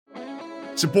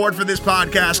Support for this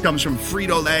podcast comes from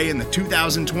Frito-Lay in the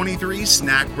 2023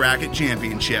 Snack Bracket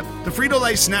Championship. The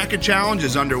Frito-Lay Snack-It Challenge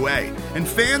is underway, and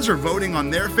fans are voting on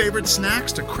their favorite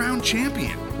snacks to crown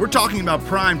champion. We're talking about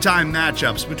prime-time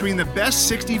matchups between the best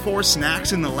 64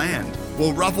 snacks in the land.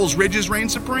 Will Ruffles Ridges reign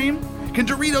supreme? Can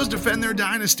Doritos defend their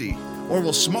dynasty? Or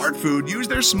will Smart Food use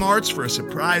their smarts for a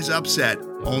surprise upset?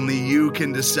 Only you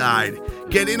can decide.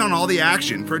 Get in on all the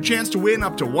action for a chance to win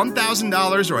up to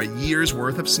 $1,000 or a year's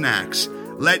worth of snacks.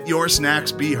 Let your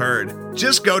snacks be heard.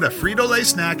 Just go to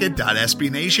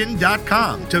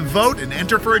fritolaysnacket.sbnation.com to vote and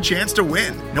enter for a chance to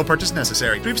win. No purchase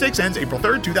necessary. Sweepstakes ends April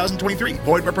 3rd, 2023.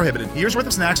 Void where prohibited. Year's worth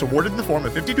of snacks awarded in the form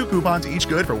of 52 coupons, each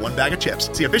good for one bag of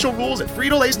chips. See official rules at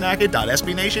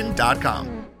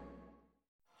fritolaysnacket.sbnation.com.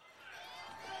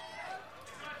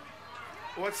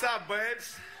 What's up,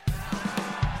 babes?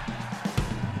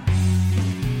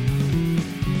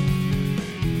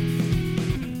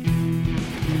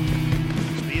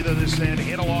 Either this end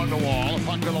hit along the wall, a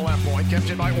puck to the left point,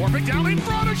 kept in by Orpik, down in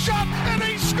front, a shot, and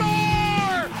they score!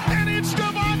 And it's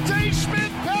Devontae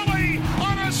Smith-Pelly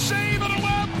on a save at the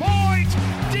left point.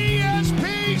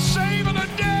 DSP saving a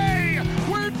day.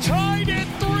 We're tied at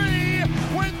 3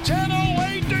 with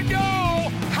 10:08 to go.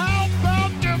 How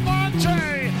about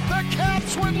Devontae? The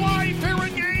Caps with life here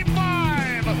in Game 5.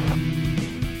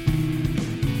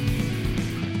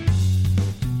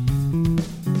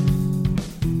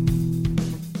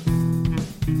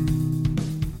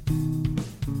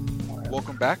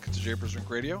 Welcome back to Japers Rink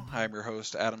Radio. I'm your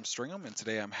host, Adam Stringham, and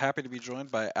today I'm happy to be joined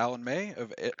by Alan May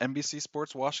of NBC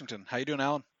Sports Washington. How you doing,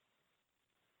 Alan?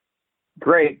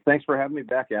 Great. Thanks for having me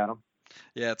back, Adam.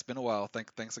 Yeah, it's been a while.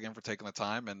 Thanks again for taking the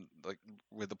time. And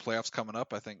with the playoffs coming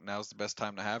up, I think now's the best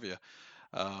time to have you.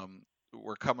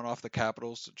 We're coming off the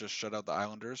Capitals to just shut out the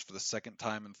Islanders for the second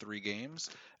time in 3 games,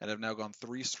 and have now gone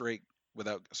 3 straight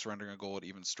without surrendering a goal at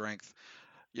even strength.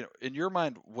 You know, in your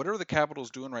mind, what are the Capitals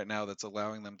doing right now that's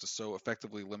allowing them to so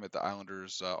effectively limit the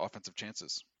Islanders' offensive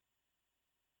chances?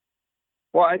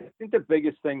 Well, I think the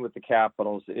biggest thing with the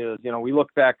Capitals is, we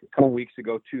look back a couple weeks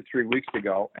ago, 2-3 weeks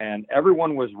ago, and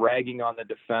everyone was ragging on the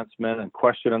defensemen and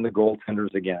questioning the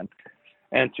goaltenders again.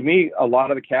 And to me, a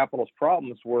lot of the Capitals'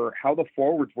 problems were how the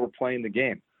forwards were playing the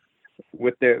game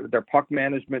with their puck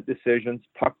management decisions,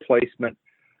 puck placement,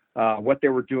 what they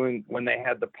were doing when they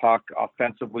had the puck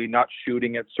offensively, not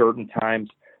shooting at certain times,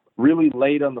 really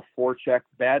late on the forecheck,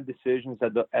 bad decisions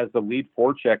as the lead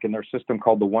forecheck in their system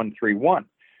called the 1-3-1.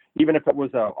 Even if it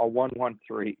was a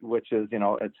 1-1-3, which is,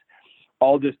 it's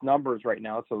all just numbers right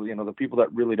now. So, the people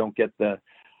that really don't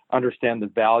understand the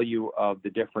value of the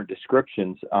different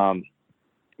descriptions,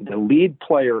 the lead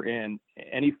player in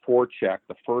any forecheck,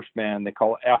 the first man, they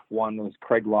call it F1, was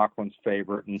Craig Laughlin's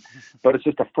favorite. But it's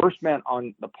just the first man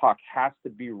on the puck has to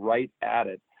be right at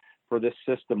it for this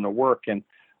system to work. And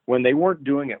when they weren't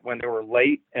doing it, when they were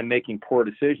late and making poor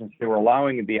decisions, they were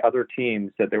allowing the other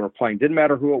teams that they were playing, didn't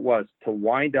matter who it was, to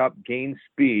wind up, gain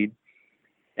speed.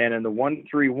 And in the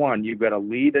 1-3-1, you've got a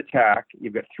lead attack.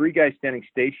 You've got 3 guys standing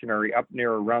stationary up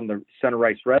near around the center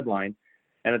ice red line,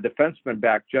 and a defenseman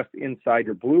back just inside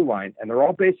your blue line, and they're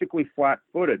all basically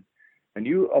flat-footed. And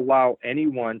you allow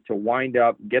anyone to wind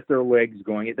up, get their legs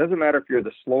going. It doesn't matter if you're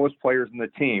the slowest players in the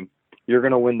team, you're going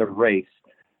to win the race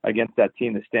against that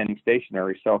team that's standing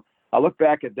stationary. So I look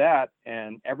back at that,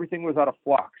 and everything was out of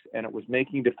flux, and it was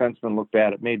making defensemen look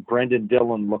bad. It made Brendan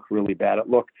Dillon look really bad. It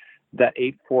looked that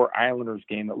 8-4 Islanders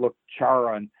game. It looked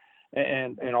Chara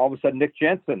and all of a sudden Nick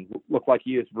Jensen looked like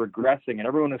he is regressing, and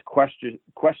everyone is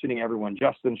questioning everyone.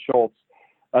 Justin Schultz,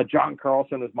 John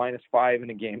Carlson is -5 in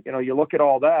a game. You look at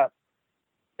all that,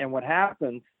 and what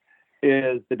happens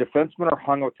is the defensemen are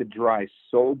hung out to dry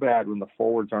so bad when the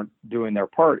forwards aren't doing their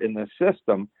part in this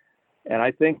system. And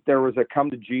I think there was a come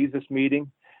to Jesus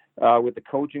meeting with the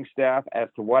coaching staff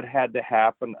as to what had to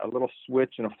happen, a little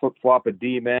switch and a flip-flop of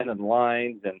D-men and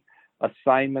lines and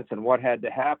assignments and what had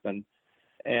to happen.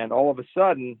 And all of a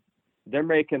sudden, they're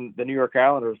making the New York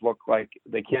Islanders look like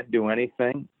they can't do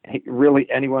anything. Really,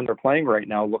 anyone they're playing right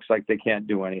now looks like they can't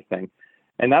do anything.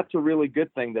 And that's a really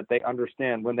good thing that they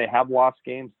understand. When they have lost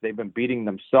games, they've been beating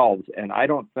themselves. And I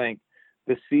don't think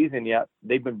this season yet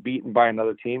they've been beaten by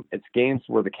another team. It's games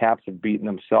where the Caps have beaten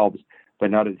themselves by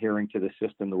not adhering to the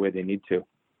system the way they need to.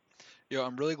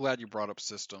 I'm really glad you brought up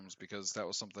systems, because that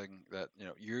was something that,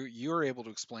 you were able to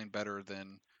explain better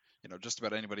than just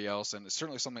about anybody else. And it's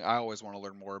certainly something I always want to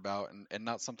learn more about, and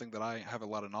not something that I have a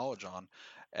lot of knowledge on.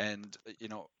 And,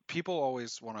 people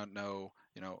always want to know,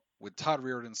 with Todd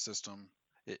Reirden's system,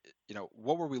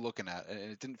 what were we looking at?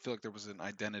 And it didn't feel like there was an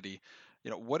identity.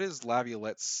 What has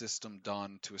Laviolette's system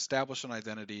done to establish an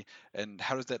identity, and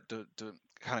how does that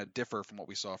kind of differ from what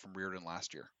we saw from Reirden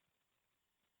last year?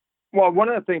 Well, one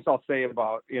of the things I'll say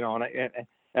about,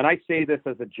 and I say this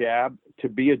as a jab, to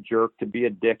be a jerk, to be a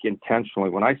dick intentionally.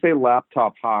 When I say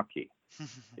laptop hockey,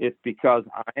 it's because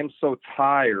I am so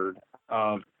tired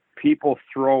of people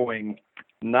throwing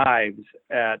knives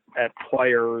at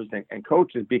players and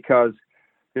coaches, because,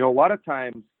 a lot of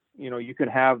times, you can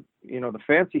have, the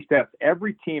fancy stats.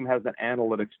 Every team has an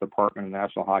analytics department in the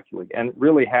National Hockey League, and it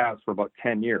really has for about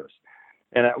 10 years.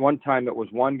 And at one time it was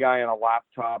one guy on a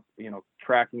laptop,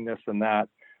 tracking this and that,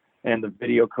 and the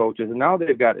video coaches. And now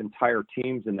they've got entire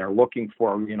teams in there looking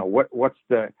for, what's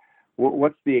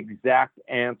the exact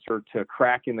answer to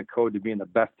cracking the code to being the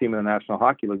best team in the National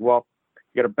Hockey League. Well,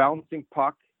 you got a bouncing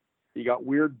puck, you got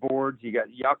weird boards, you got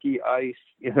yucky ice,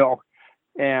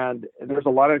 and there's a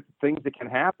lot of things that can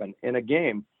happen in a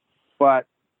game. But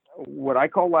what I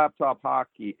call laptop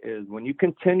hockey is when you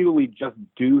continually just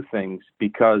do things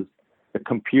because the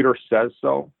computer says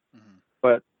so,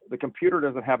 but the computer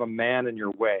doesn't have a man in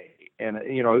your way. And,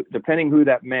 depending who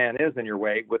that man is in your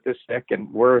way with this stick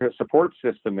and where his support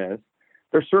system is,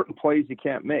 there's certain plays you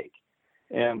can't make.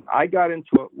 And I got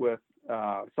into it with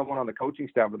someone on the coaching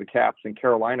staff of the Caps in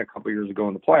Carolina a couple of years ago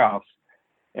in the playoffs.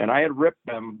 And I had ripped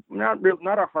them, not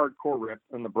a hardcore rip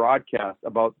in the broadcast,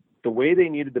 about the way they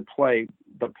needed to play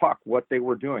the puck, what they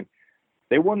were doing.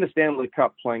 They won the Stanley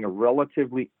Cup playing a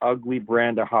relatively ugly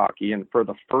brand of hockey, and for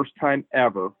the first time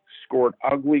ever, scored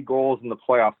ugly goals in the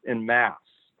playoffs en masse.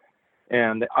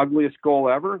 And the ugliest goal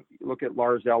ever, look at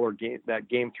Lars Eller, that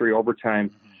Game 3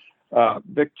 overtime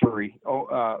victory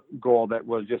goal that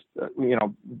was just,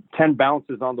 10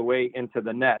 bounces on the way into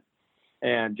the net.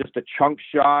 And just a chunk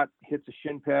shot, hits a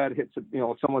shin pad, hits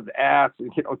someone's ass,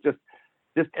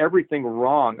 just everything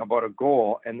wrong about a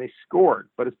goal, and they scored.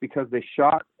 But it's because they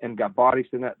shot and got bodies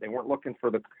to net. They weren't looking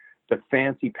for the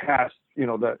fancy pass.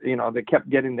 They kept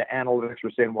getting the analytics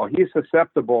were saying, well, he's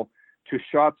susceptible to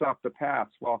shots off the pass.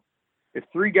 Well, if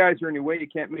three guys are in your way, you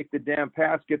can't make the damn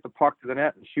pass, get the puck to the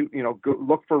net and shoot, go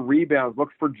look for rebounds, look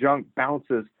for junk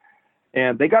bounces.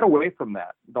 And they got away from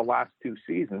that the last two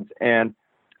seasons. And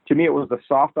to me, it was a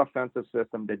soft offensive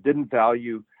system that didn't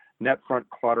value net front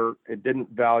clutter. It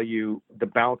didn't value the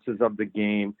bounces of the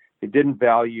game. It didn't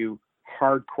value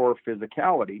hardcore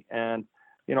physicality. And,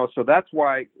 so that's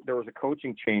why there was a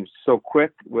coaching change so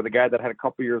quick with a guy that had a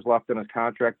couple years left in his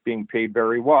contract being paid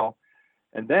very well.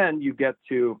 And then you get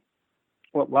to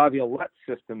what Laviolette's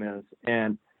system is.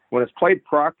 And when it's played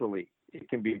properly, it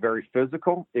can be very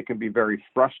physical. It can be very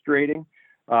frustrating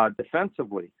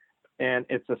defensively. And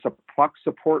it's a puck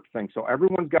support thing. So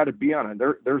everyone's got to be on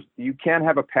it. You can't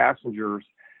have a passengers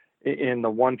in the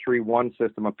 1-3-1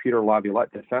 system of Peter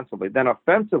Laviolette defensively. Then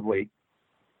offensively,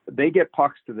 they get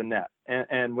pucks to the net.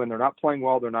 And when they're not playing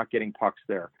well, they're not getting pucks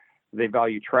there. They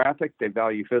value traffic. They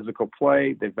value physical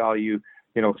play. They value,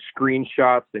 screen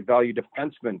shots. They value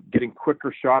defensemen getting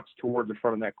quicker shots towards the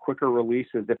front of net, quicker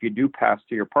releases if you do pass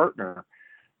to your partner.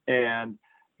 And,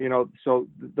 so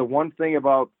the one thing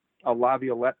about a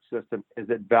Laviolette system is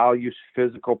it values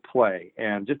physical play.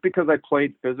 And just because I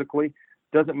played physically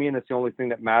doesn't mean it's the only thing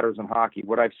that matters in hockey.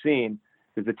 What I've seen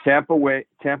is the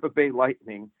Tampa Bay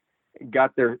Lightning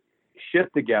got their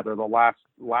shit together the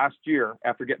last year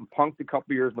after getting punked a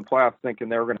couple of years in the playoffs, thinking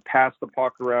they were going to pass the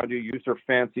puck around you, use their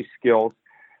fancy skills.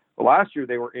 But last year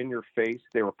they were in your face.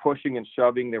 They were pushing and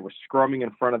shoving. They were scrumming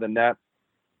in front of the net,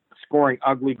 scoring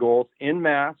ugly goals en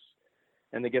masse.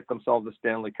 And they get themselves a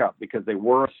Stanley Cup because they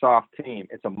were a soft team.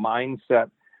 It's a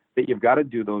mindset that you've got to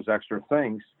do those extra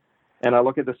things. And I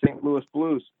look at the St. Louis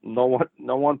Blues. No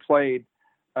one played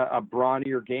a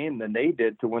brawnier game than they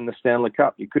did to win the Stanley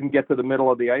Cup. You couldn't get to the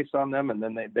middle of the ice on them, and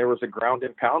then there was a ground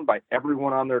and pound by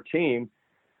everyone on their team.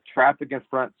 Traffic in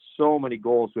front, so many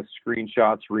goals with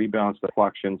screenshots, rebounds,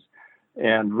 deflections.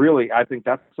 And really, I think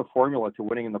that's a formula to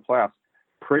winning in the playoffs.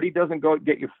 Pretty doesn't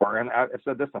get you far. And I've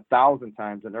said this 1,000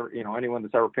 times, and anyone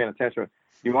that's ever paying attention,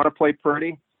 you want to play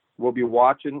pretty, we'll be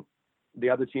watching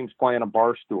the other teams play on a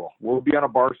bar stool. We'll be on a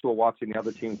bar stool watching the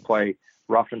other teams play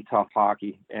rough and tough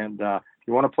hockey. And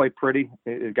you want to play pretty,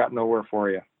 it got nowhere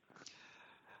for you.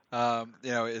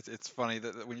 It's funny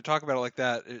that when you talk about it like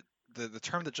that, the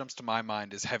term that jumps to my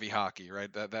mind is heavy hockey,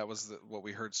 right? That was what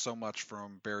we heard so much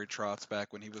from Barry Trotz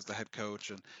back when he was the head coach,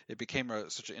 and it became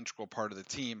such an integral part of the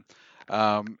team.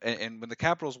 And when the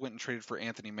Capitals went and traded for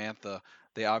Anthony Mantha,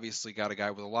 they obviously got a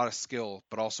guy with a lot of skill,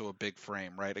 but also a big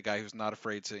frame, right? A guy who's not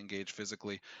afraid to engage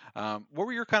physically. What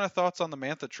were your kind of thoughts on the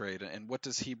Mantha trade, and what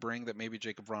does he bring that maybe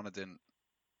Jacob Vrana didn't?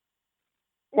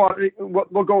 Well,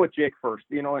 we'll go with Jake first.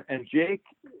 And Jake,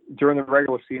 during the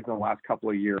regular season the last couple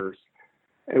of years,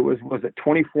 it was it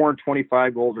 24 and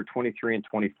 25 goals or 23 and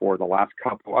 24 the last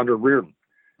couple under Reirden.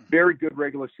 Very good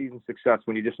regular season success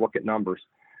when you just look at numbers.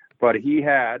 But he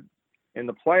had, in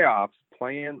the playoffs,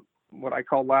 playing what I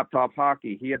call laptop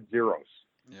hockey, he had zeros.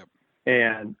 Yep.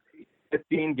 And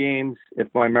 15 games, if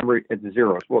my memory, it's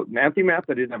zeros. Well, Anthony Mantha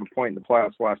didn't have a point in the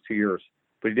playoffs the last 2 years,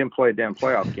 but he didn't play a damn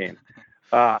playoff game.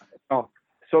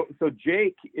 So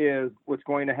Jake is what's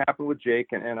going to happen with Jake,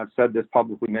 and I've said this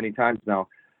publicly many times now,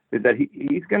 is that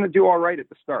he's going to do all right at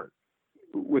the start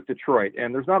with Detroit,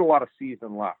 and there's not a lot of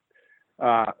season left.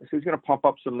 So he's going to pump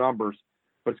up some numbers,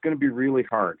 but it's going to be really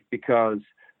hard because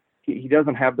he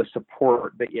doesn't have the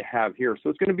support that you have here. So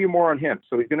it's going to be more on him.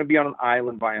 So he's going to be on an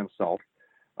island by himself,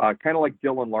 kind of like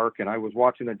Dylan Larkin. I was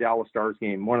watching the Dallas Stars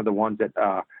game, one of the ones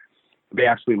that they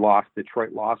actually lost.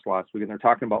 Detroit lost last week, and they're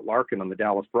talking about Larkin on the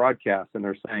Dallas broadcast, and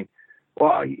they're saying,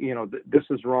 well, this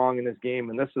is wrong in this game,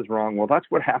 and this is wrong. Well, that's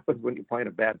what happens when you're playing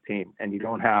a bad team, and you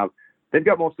don't have – they've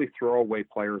got mostly throwaway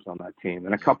players on that team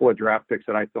and a couple of draft picks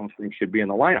that I don't think should be in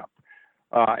the lineup,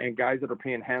 and guys that are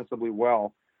paying handsomely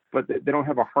well, but they don't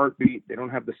have a heartbeat. They don't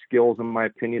have the skills, in my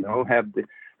opinion. They don't have the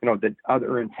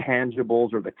other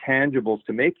intangibles or the tangibles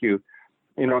to make you,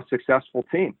 a successful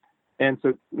team. And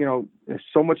so, there's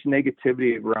so much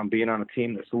negativity around being on a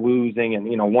team that's losing. And,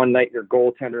 one night your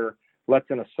goaltender lets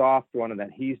in a soft one and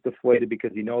then he's deflated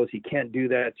because he knows he can't do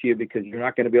that to you because you're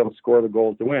not going to be able to score the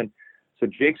goals to win. So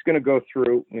Jake's going to go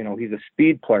through, he's a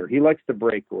speed player. He likes the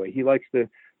breakaway. He likes the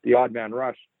odd man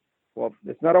rush. Well,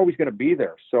 it's not always going to be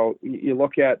there. So you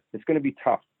look at, it's going to be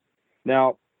tough.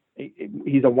 Now,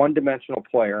 he's a one-dimensional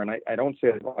player, and I don't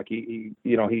say that like he's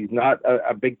not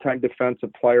a big-time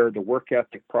defensive player. The work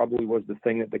ethic probably was the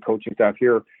thing that the coaching staff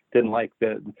here didn't like.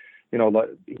 There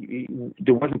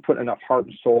wasn't putting enough heart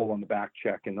and soul on the back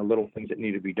check and the little things that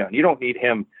need to be done. You don't need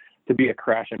him to be a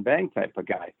crash and bang type of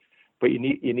guy, but you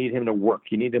need him to work.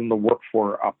 You need him to work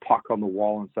for a puck on the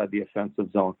wall inside the offensive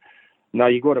zone. Now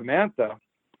you go to Mantha.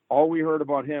 All we heard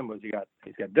about him was he's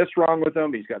got this wrong with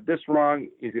him. He's got this wrong.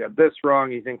 He's got this wrong.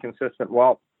 He's inconsistent.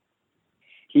 Well,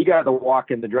 he got to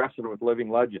walk in the dressing room with living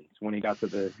legends when he got to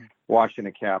the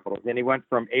Washington Capitals. And he went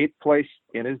from 8th place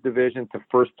in his division to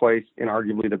 1st place in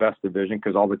arguably the best division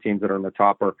because all the teams that are in the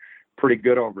top are pretty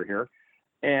good over here.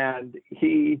 And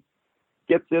he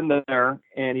gets in there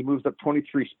and he moves up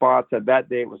 23 spots. At that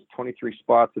day, it was 23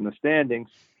 spots in the standings.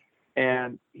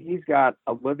 And he's got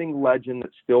a living legend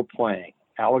that's still playing,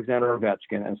 Alexander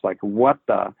Ovechkin, and it's like, what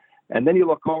the? And then you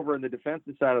look over in the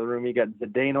defensive side of the room, you got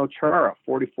Zdeno Chara,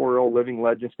 44-year-old living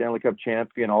legend, Stanley Cup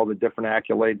champion, all the different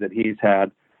accolades that he's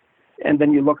had. And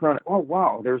then you look around, oh,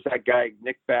 wow, there's that guy,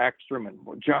 Nick Backstrom and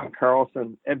John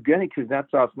Carlson. Evgeny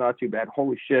Kuznetsov's not too bad.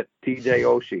 Holy shit, TJ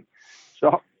Oshie.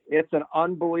 So it's an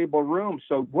unbelievable room.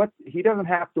 So he doesn't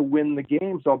have to win the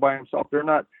games all by himself. They're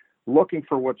not looking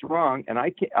for what's wrong. And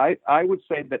I would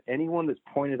say that anyone that's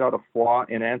pointed out a flaw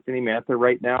in Anthony Mantha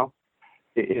right now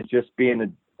is just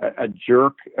being a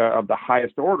jerk of the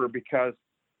highest order, because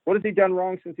what has he done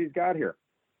wrong since he's got here?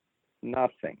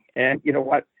 Nothing. And you know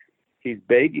what? He's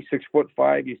big. He's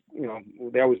 6'5". He's,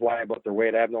 they always lie about their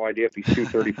weight. I have no idea if he's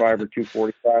 235 or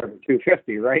 245 or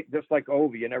 250, right? Just like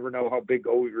Ovi. You never know how big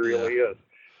Ovi really is.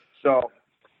 So,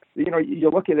 you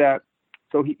look at that.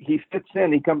 So he fits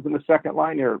in. He comes in the second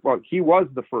line here. Well, he was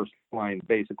the first line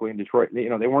basically in Detroit. They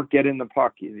weren't getting the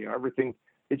puck. Everything.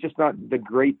 It's just not the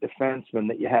great defenseman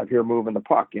that you have here moving the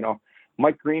puck.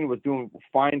 Mike Green was doing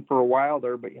fine for a while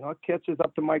there, but it catches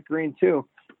up to Mike Green too.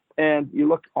 And you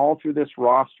look all through this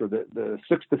roster, the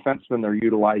 6 defensemen they're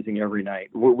utilizing every night,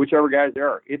 whichever guys there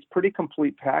are. It's pretty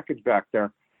complete package back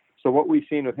there. So what we've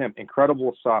seen with him,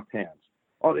 incredible soft hands.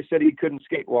 Oh, they said he couldn't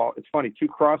skate. Well, it's funny. 2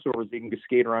 crossovers, he can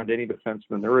skate around any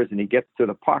defenseman there is, and he gets to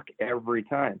the puck every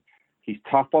time. He's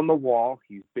tough on the wall.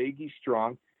 He's big. He's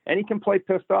strong. And he can play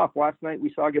pissed off. Last night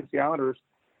we saw against the Islanders,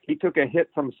 he took a hit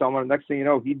from someone. Next thing you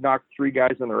know, he knocked 3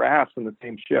 guys on their ass in the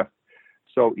same shift.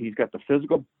 So he's got the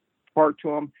physical part to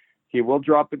him. He will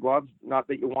drop the gloves. Not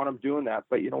that you want him doing that,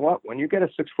 but you know what? When you get a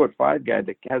 6'5" guy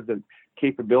that has the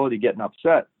capability of getting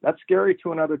upset, that's scary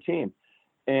to another team.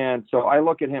 And so I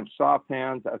look at him, soft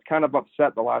hands. I was kind of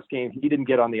upset the last game. He didn't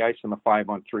get on the ice in the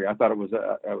 5-on-3. I thought it was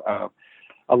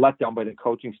a letdown by the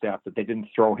coaching staff that they didn't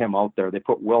throw him out there. They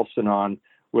put Wilson on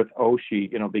with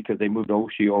Oshie, because they moved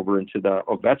Oshie over into the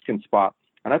Ovechkin spot.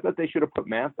 And I thought they should have put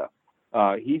Mantha.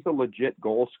 He's a legit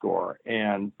goal scorer.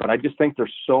 But I just think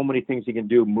there's so many things he can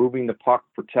do, moving the puck,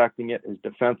 protecting it. His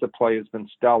defensive play has been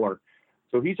stellar.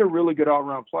 So he's a really good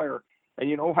all-around player. And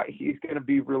you know what? He's going to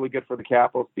be really good for the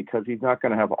Capitals because he's not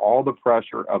going to have all the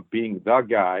pressure of being the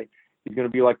guy. He's going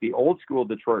to be like the old school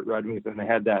Detroit Red Wings, and they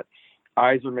had that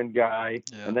Yzerman guy,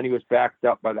 and then he was backed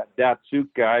up by that Datsuk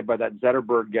guy, by that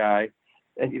Zetterberg guy.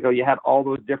 And, you had all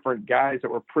those different guys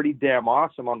that were pretty damn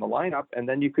awesome on the lineup, and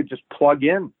then you could just plug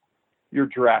in your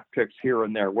draft picks here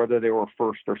and there, whether they were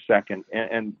first or second,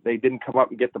 and they didn't come up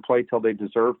and get the play till they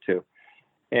deserved to.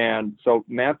 And so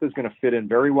Mantha is going to fit in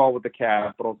very well with the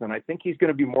Capitals, and I think he's going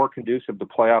to be more conducive to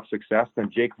playoff success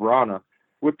than Jake Vrana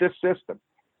with this system.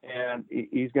 And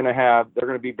they're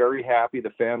going to be very happy.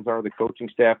 The fans are, the coaching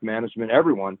staff, management,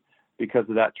 everyone, because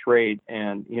of that trade.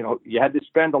 And, you had to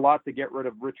spend a lot to get rid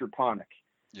of Richard Panik.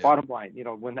 Yeah. Bottom line,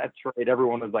 when that trade,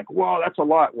 everyone was like, "Whoa, that's a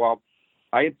lot." Well,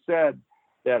 I had said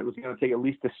that it was going to take at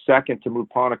least a second to move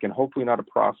Panik and hopefully not a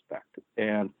prospect.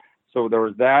 And so there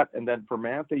was that. And then for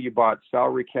Mantha, you bought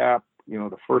salary cap,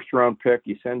 the first round pick,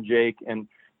 you send Jake, and,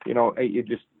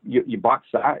 you bought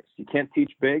size. You can't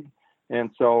teach big.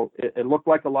 And so it looked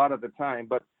like a lot at the time,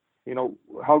 but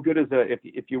how good is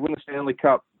if you win the Stanley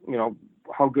Cup,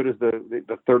 how good is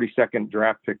the 32nd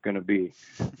draft pick going to be?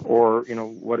 Or,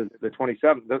 what is it, the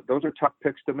 27th? Those are tough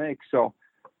picks to make. So,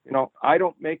 I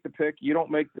don't make the pick. You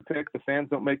don't make the pick. The fans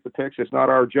don't make the picks. It's not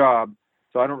our job.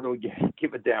 So I don't really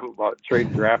give a damn about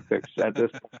trading draft picks at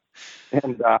this point.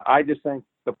 And I just think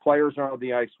the players are on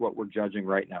the ice, what we're judging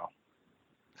right now.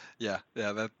 Yeah,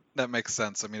 that makes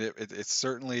sense. I mean, it's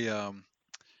certainly,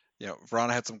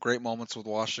 Vrana had some great moments with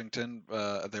Washington.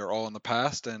 They're all in the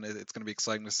past, and it's going to be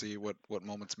exciting to see what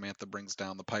moments Mantha brings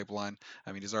down the pipeline.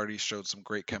 I mean, he's already showed some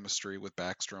great chemistry with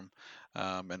Backstrom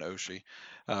and Oshie.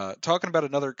 Talking about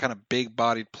another kind of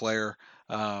big-bodied player,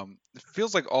 it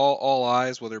feels like all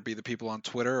eyes, whether it be the people on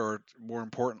Twitter or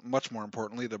much more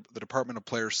importantly, the Department of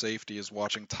Player Safety is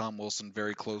watching Tom Wilson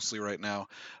very closely right now.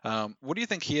 What do you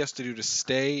think he has to do to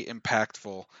stay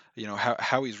impactful?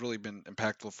 How he's really been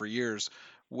impactful for years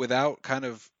without kind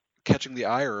of catching the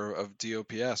ire of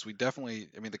DOPS.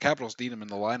 The Capitals need him in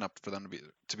the lineup for them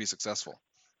to be successful.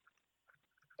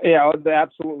 Yeah, they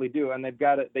absolutely do. And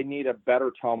they need a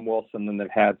better Tom Wilson than they've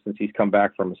had since he's come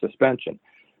back from a suspension.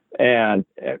 And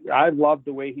I've loved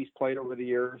the way he's played over the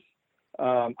years.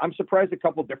 I'm surprised a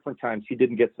couple different times he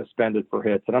didn't get suspended for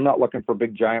hits. And I'm not looking for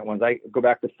big giant ones. I go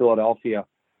back to Philadelphia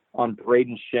on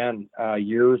Braden Shen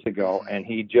years ago, and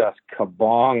he just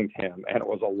kabonged him. And it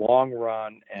was a long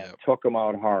run and took him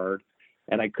out hard.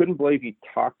 And I couldn't believe he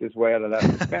talked his way out of that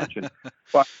suspension.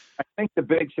 But I think the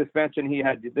big suspension he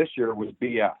had this year was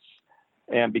BS.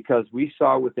 And because we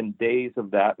saw within days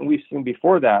of that, and we've seen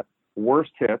before that, worse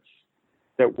hits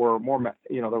that were more,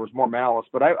 there was more malice.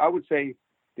 But I would say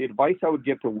the advice I would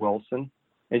give to Wilson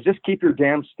is just keep your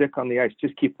damn stick on the ice.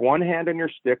 Just keep one hand on your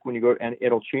stick when you go, and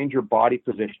it'll change your body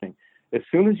positioning. As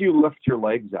soon as you lift your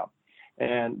legs up,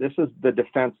 and this is the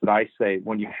defense that I say,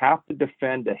 when you have to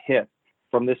defend a hit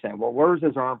from this end, well, where's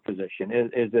his arm position? Is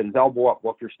it his elbow up?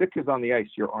 Well, if your stick is on the ice,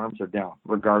 your arms are down,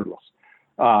 regardless.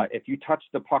 If you touch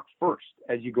the puck first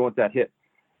as you go into that hit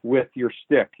with your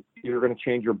stick, you're going to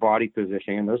change your body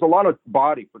positioning. And there's a lot of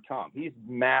body for Tom. He's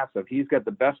massive. He's got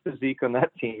the best physique on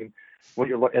that team.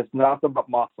 It's nothing but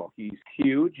muscle. He's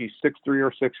huge. He's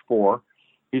 6'3" or 6'4".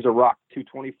 He's a rock,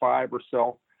 225 or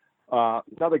so.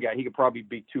 Another guy, he could probably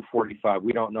be 245.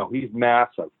 We don't know. He's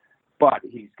massive, but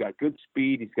he's got good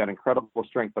speed. He's got incredible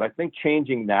strength. But I think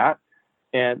changing that,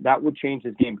 and that would change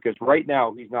his game, because right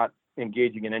now he's not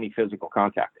engaging in any physical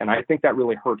contact. And I think that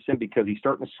really hurts him, because he's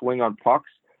starting to swing on pucks,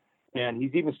 and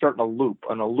he's even starting to loop.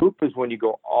 And a loop is when you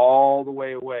go all the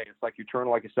way away. It's like you turn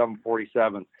like a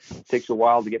 747. It takes a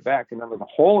while to get back, and then there's a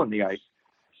hole in the ice.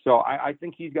 So I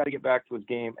think he's got to get back to his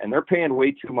game, and they're paying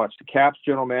way too much. The Caps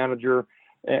general manager,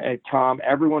 Tom,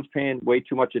 everyone's paying way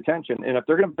too much attention. And if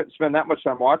they're going to spend that much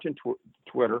time watching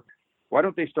Twitter, why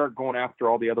don't they start going after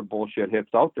all the other bullshit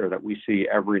hits out there that we see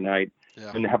every night,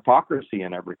 and the hypocrisy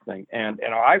and everything? And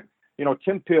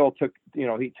Tim Peel took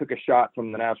a shot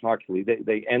from the National Hockey League.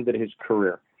 They ended his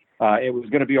career. It was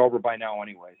going to be over by now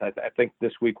anyways. I think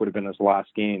this week would have been his last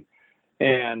game.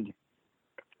 And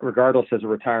regardless, as a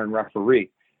retiring referee.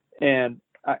 And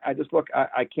I just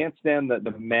I can't stand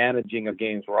the managing of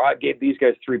games where I gave these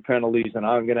guys 3 penalties and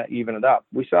I'm going to even it up.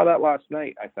 We saw that last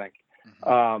night, I think.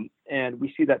 Mm-hmm. And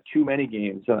we see that too many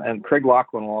games. And Craig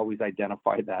Laughlin will always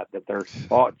identify that there's,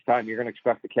 it's time. You're going to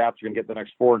expect the Caps are going to get the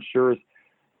next 4. And sure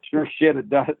shit it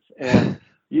does. And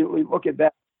you look at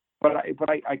that. But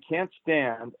I can't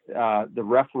stand the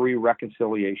referee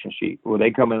reconciliation sheet where they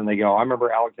come in and they go, I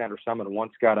remember Alexander Summon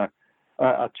once got a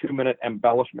 2-minute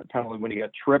embellishment penalty when he got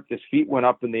tripped. His feet went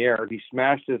up in the air. He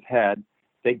smashed his head.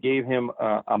 They gave him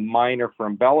a minor for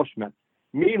embellishment.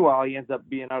 Meanwhile, he ends up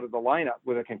being out of the lineup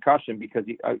with a concussion because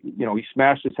he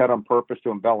smashed his head on purpose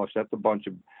to embellish. That's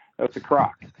a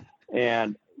crock.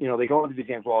 And, they go into these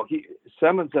games. Well,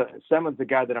 Simmons the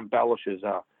guy that embellishes.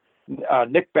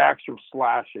 Nick Backstrom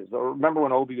slashes. Or remember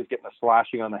when Obi was getting the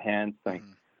slashing on the hands thing?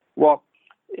 Well,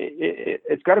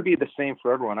 it's got to be the same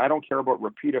for everyone. I don't care about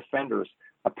repeat offenders.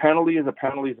 A penalty is a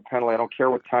penalty is a penalty. I don't care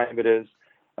what time it is.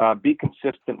 Be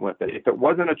consistent with it. If it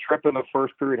wasn't a trip in the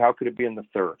first period, how could it be in the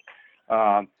third?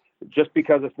 Just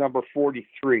because it's number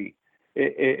 43,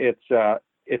 it's a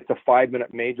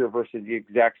 5-minute major versus the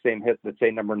exact same hit that,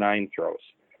 say, number 9 throws.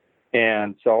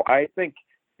 And so I think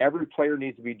every player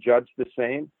needs to be judged the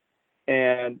same.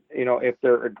 And, if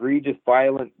they're egregious,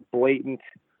 violent, blatant,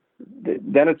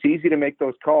 then it's easy to make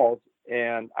those calls.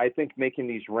 And I think making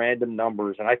these random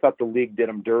numbers, and I thought the league did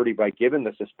them dirty by giving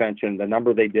the suspension the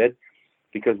number they did,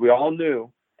 because we all knew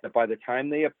that by the time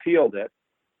they appealed it,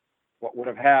 what would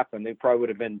have happened, they probably would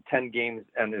have been 10 games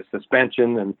and a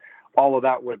suspension, and all of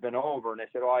that would have been over. And they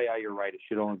said, oh, yeah, you're right. It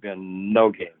should only have been no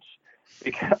games.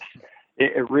 Because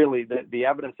it really, the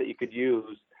evidence that you could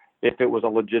use, if it was a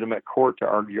legitimate court to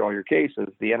argue all your cases,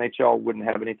 the NHL wouldn't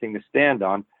have anything to stand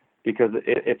on, because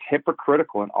it's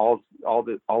hypocritical in all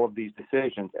of these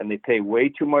decisions, and they pay way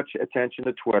too much attention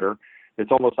to Twitter.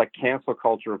 It's almost like cancel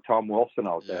culture of Tom Wilson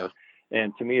out there,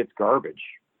 and to me, it's garbage.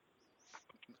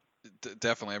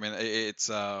 Definitely. I mean, it's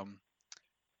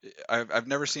I've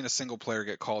never seen a single player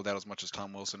get called out as much as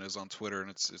Tom Wilson is on Twitter, and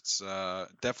it's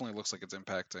definitely looks like it's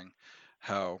impacting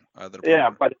how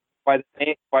by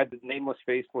the nameless,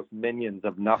 faceless minions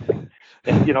of nothing.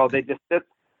 And, they just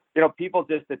people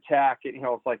just attack it.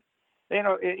 It's like,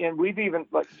 and we've even,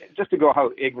 like, just to go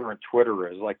how ignorant Twitter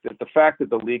is, like the fact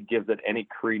that the league gives it any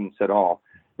credence at all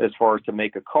as far as to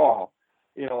make a call.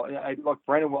 I look,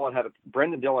 Brendan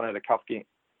Dillon had a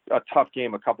tough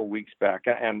game a couple weeks back,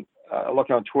 and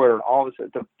looking on Twitter, and all this,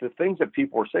 the things that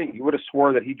people were saying, you would have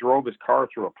swore that he drove his car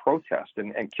through a protest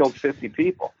and killed 50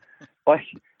 people. Like,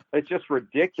 it's just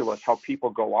ridiculous how people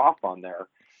go off on there.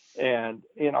 And,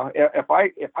 if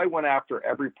I went after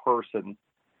every person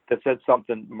that said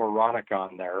something moronic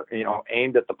on there,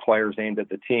 aimed at the players, aimed at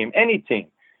the team, any team,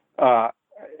 I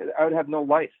would have no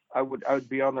life. I would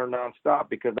be on there nonstop,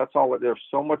 because that's all. There's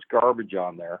so much garbage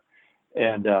on there.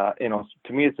 And, to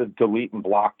me, it's a delete and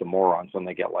block the morons when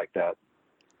they get like that.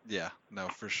 Yeah, no,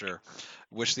 for sure.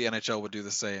 Wish the NHL would do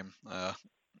the same,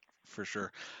 for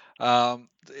sure. On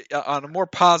a more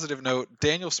positive note,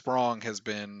 Daniel Sprong has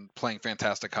been playing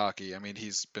fantastic hockey. I mean,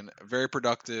 he's been very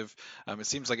productive. It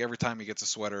seems like every time he gets a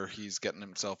sweater, he's getting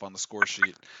himself on the score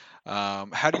sheet.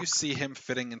 How do you see him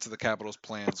fitting into the Capitals'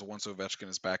 plans once Ovechkin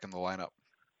is back in the lineup?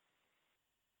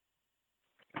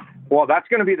 Well, that's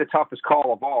going to be the toughest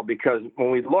call of all, because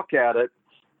when we look at it,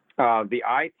 the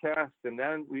eye test, and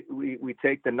then we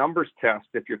take the numbers test.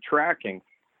 If you're tracking,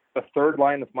 the third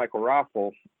line of Michael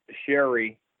Raffl,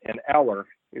 Sherry, and Eller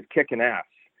is kicking ass,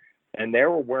 and they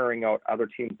were wearing out other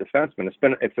teams' defensemen.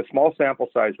 It's a small sample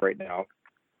size right now,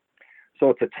 so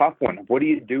it's a tough one. What do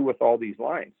you do with all these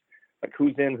lines? Like,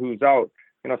 who's in, who's out?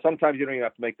 Sometimes you don't even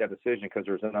have to make that decision, because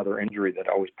there's another injury that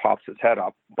always pops his head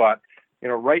up. But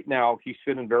right now he's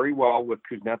fitting very well with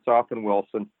Kuznetsov and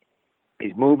Wilson.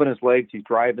 He's moving his legs. He's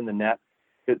driving the net.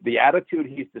 The attitude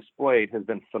he's displayed has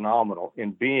been phenomenal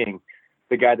in being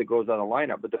the guy that goes out of the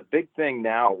lineup. But the big thing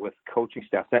now with coaching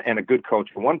staff and a good coach,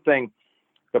 one thing,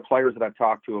 the players that I've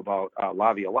talked to about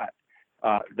Laviolette,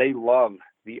 they love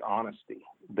the honesty.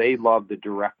 They love the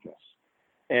directness.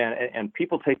 And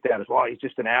people take that as, well, he's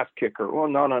just an ass kicker. Well,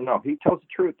 no. He tells the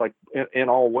truth, like in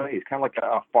all ways, kind of like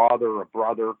a father, a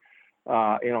brother.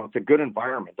 It's a good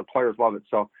environment. The players love it.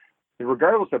 So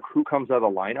regardless of who comes out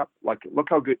of the lineup, like, look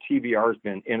how good TVR has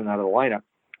been in and out of the lineup.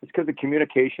 It's because the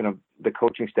communication of the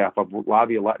coaching staff of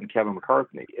Laviolette and Kevin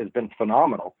McCarthy has been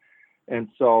phenomenal. And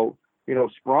so,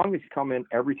 Sprong has come in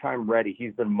every time ready.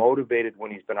 He's been motivated when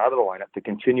he's been out of the lineup to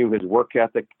continue his work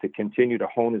ethic, to continue to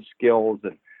hone his skills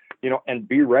and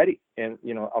be ready. And,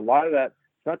 a lot of that,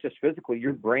 it's not just physically,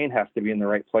 your brain has to be in the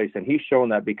right place. And he's shown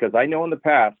that, because I know in the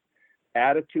past,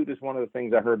 attitude is one of the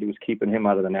things I heard that was keeping him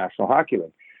out of the National Hockey League.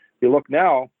 If you look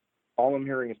now, all I'm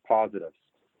hearing is positives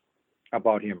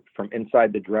about him from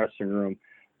inside the dressing room,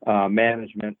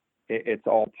 management. It's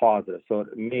all positive. So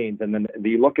it means, and then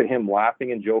you look at him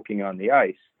laughing and joking on the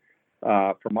ice.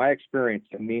 From my experience,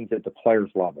 it means that the players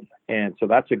love him. And so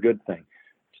that's a good thing.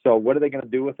 So what are they going to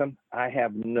do with him? I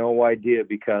have no idea,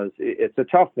 because it's a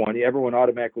tough one. Everyone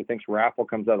automatically thinks Raffl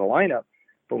comes out of the lineup.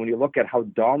 But when you look at how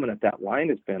dominant that line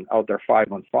has been out there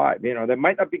 5-on-5, they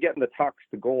might not be getting the tucks,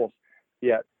 the goals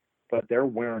yet, but they're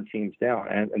wearing teams down.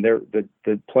 And they're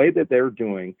the play that they're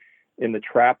doing in the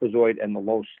trapezoid and the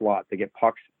low slot to get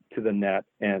pucks to the net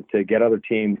and to get other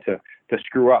teams to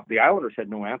screw up. The Islanders had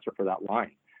no answer for that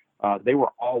line. They were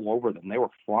all over them. They were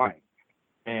flying,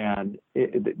 and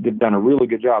they've done a really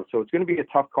good job. So it's going to be a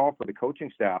tough call for the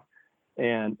coaching staff,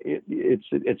 and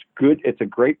it's good. It's a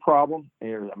great problem.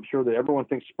 I'm sure that everyone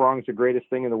thinks Sprong's the greatest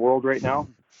thing in the world right now.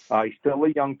 He's still a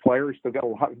young player. He's still got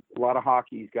a lot of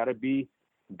hockey. He's got to be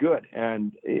good,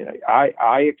 and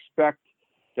I expect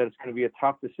that it's going to be a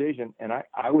tough decision. And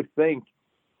I would think,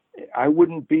 I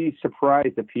wouldn't be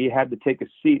surprised if he had to take a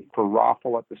seat for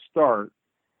Raffle at the start,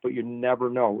 but you never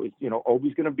know.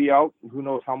 Obi's going to be out. Who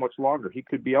knows how much longer? He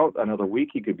could be out another week.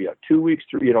 He could be out 2 weeks.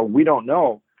 We don't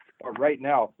know. But right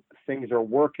now, things are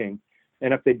working.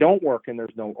 And if they don't work and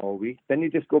there's no Obi, then you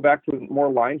just go back to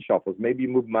more line shuffles. Maybe you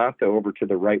move Mantha over to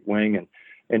the right wing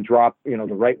and drop, the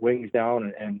right wings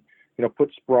down and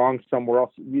put Sprong somewhere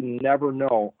else. You never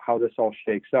know how this all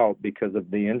shakes out because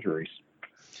of the injuries.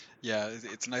 Yeah,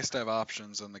 it's nice to have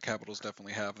options, and the Capitals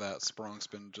definitely have that. Sprong's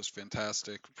been just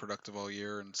fantastic, productive all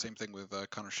year, and same thing with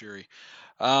Connor Sheary.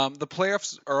 The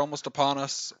playoffs are almost upon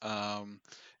us.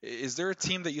 Is there a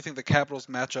team that you think the Capitals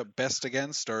match up best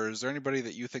against, or is there anybody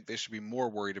that you think they should be more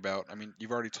worried about? I mean,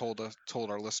 you've already told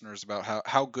our listeners about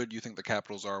how good you think the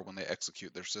Capitals are when they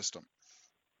execute their system.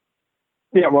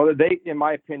 Yeah, well, in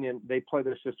my opinion, they play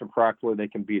their system practically. They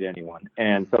can beat anyone.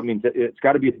 And so, it's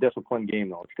got to be a disciplined game,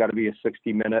 though. It's got to be a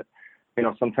 60-minute,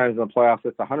 sometimes in the playoffs,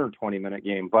 it's a 120-minute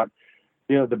game. But,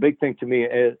 the big thing to me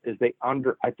is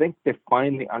I think they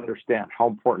finally understand how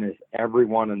important is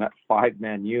everyone in that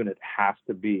 5-man unit has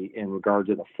to be in regards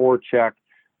to the forecheck,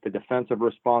 the defensive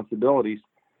responsibilities,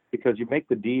 because you make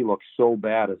the D look so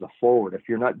bad as a forward if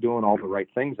you're not doing all the right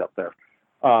things up there.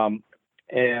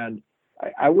 And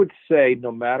I would say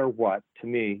no matter what, to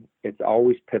me, it's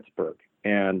always Pittsburgh.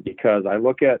 And because I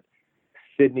look at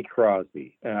Sidney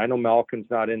Crosby, and I know Malkin's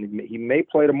not in, he may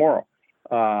play tomorrow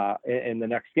in the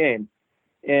next game.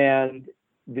 And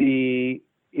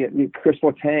Chris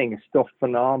Letang is still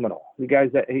phenomenal. The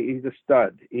guy's he's a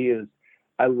stud.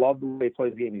 I love the way he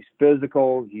plays the game. He's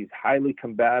physical. He's highly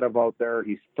combative out there.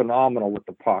 He's phenomenal with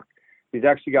the puck. He's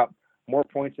actually got more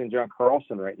points than John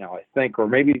Carlson right now, I think, or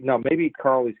maybe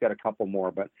Carly's got a couple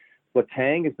more, but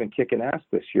Letang has been kicking ass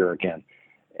this year again.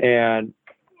 And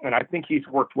I think he's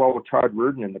worked well with Todd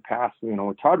Reirden in the past.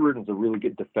 Todd Reirden's a really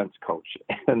good defense coach.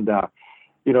 And,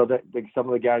 some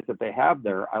of the guys that they have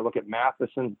there, I look at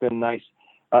Matheson's been nice,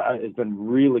 has been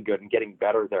really good and getting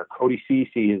better there. Cody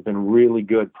Ceci has been really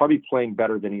good, probably playing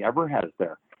better than he ever has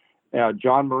there.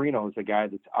 John Marino is a guy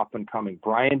that's up and coming.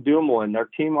 Brian Dumoulin, their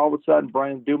team, all of a sudden,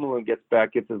 Brian Dumoulin gets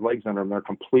his legs under him. They're a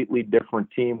completely different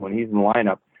team when he's in the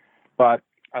lineup. But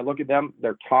I look at them,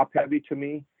 they're top-heavy to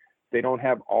me. They don't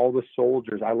have all the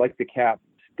soldiers. I like the Cap's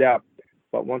depth.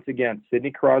 But once again,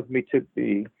 Sidney Crosby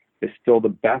is still the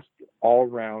best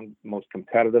all-around, most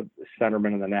competitive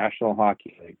centerman in the National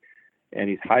Hockey League. And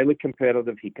he's highly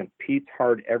competitive. He competes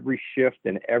hard every shift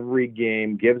in every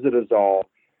game, gives it his all.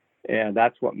 And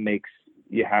that's what makes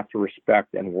you have to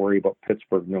respect and worry about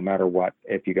Pittsburgh no matter what,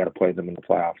 if you got to play them in the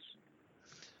playoffs.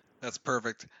 That's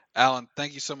perfect. Alan,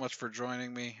 thank you so much for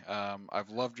joining me. I've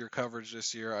loved your coverage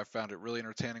this year. I found it really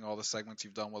entertaining, all the segments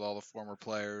you've done with all the former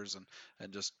players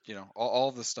and just,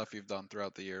 all the stuff you've done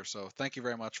throughout the year. So thank you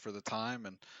very much for the time.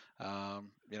 And,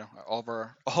 all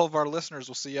of our listeners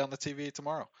will see you on the TV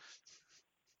tomorrow.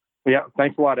 Yeah.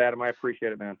 Thanks a lot, Adam. I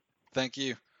appreciate it, man. Thank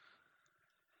you.